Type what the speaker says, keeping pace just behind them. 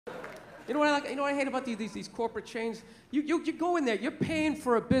You know what I like? You know what I hate about these corporate chains? You go in there, you're paying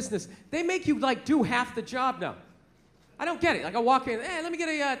for a business. They make you like do half the job now. I don't get it. Like I walk in, hey, let me get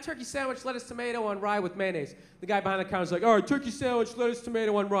a turkey sandwich, lettuce, tomato on rye with mayonnaise. The guy behind the counter's like, all right, turkey sandwich, lettuce,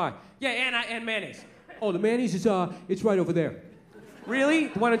 tomato on rye. Yeah, and mayonnaise. Oh, the mayonnaise is it's right over there. Really?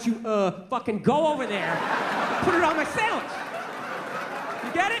 Why don't you fucking go over there and put it on my sandwich?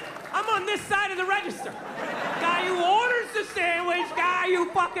 You get it? I'm on this side of the register. Guy who orders the sandwich, guy who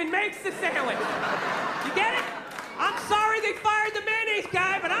fucking makes the sandwich. You get it? I'm sorry they fired the mayonnaise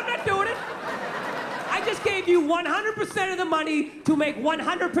guy, but I'm not doing it. I just gave you 100% of the money to make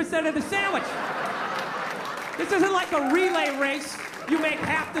 100% of the sandwich. This isn't like a relay race. You make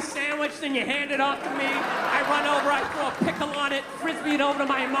half the sandwich, then you hand it off to me. I run over, I throw a pickle on it, frisbee it over to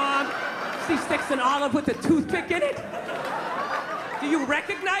my mom. She sticks an olive with a toothpick in it. Do you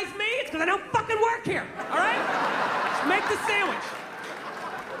recognize me? It's because I don't fucking work here, all right? Just make the sandwich.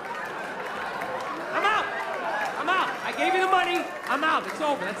 I'm out. I'm out. I gave you the money. I'm out. It's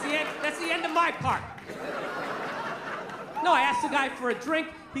over. That's the end of my part. No, I asked the guy for a drink.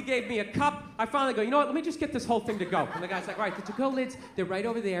 He gave me a cup. I finally go, you know what? Let me just get this whole thing to go. And the guy's like, all right, the to-go lids, they're right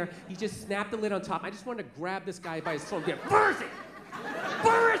over there. He just snapped the lid on top. I just wanted to grab this guy by his throat. Yeah, where is it?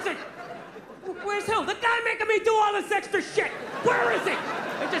 Where is it? Where's Hill? The guy making me do all this extra shit. Where is it?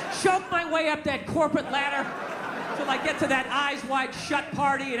 I just choke my way up that corporate ladder till I get to that eyes wide shut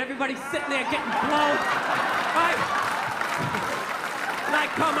party and everybody's sitting there getting blown. Right? And I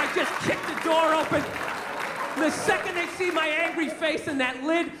come, I just kick the door open. And the second they see my angry face in that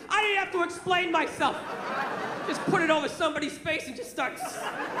lid, I didn't have to explain myself. Just put it over somebody's face and just start.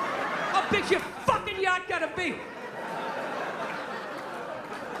 How big's your fucking yacht gotta be?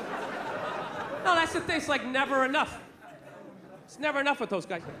 No, that's the thing. It's like never enough. It's never enough with those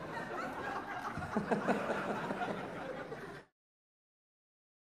guys.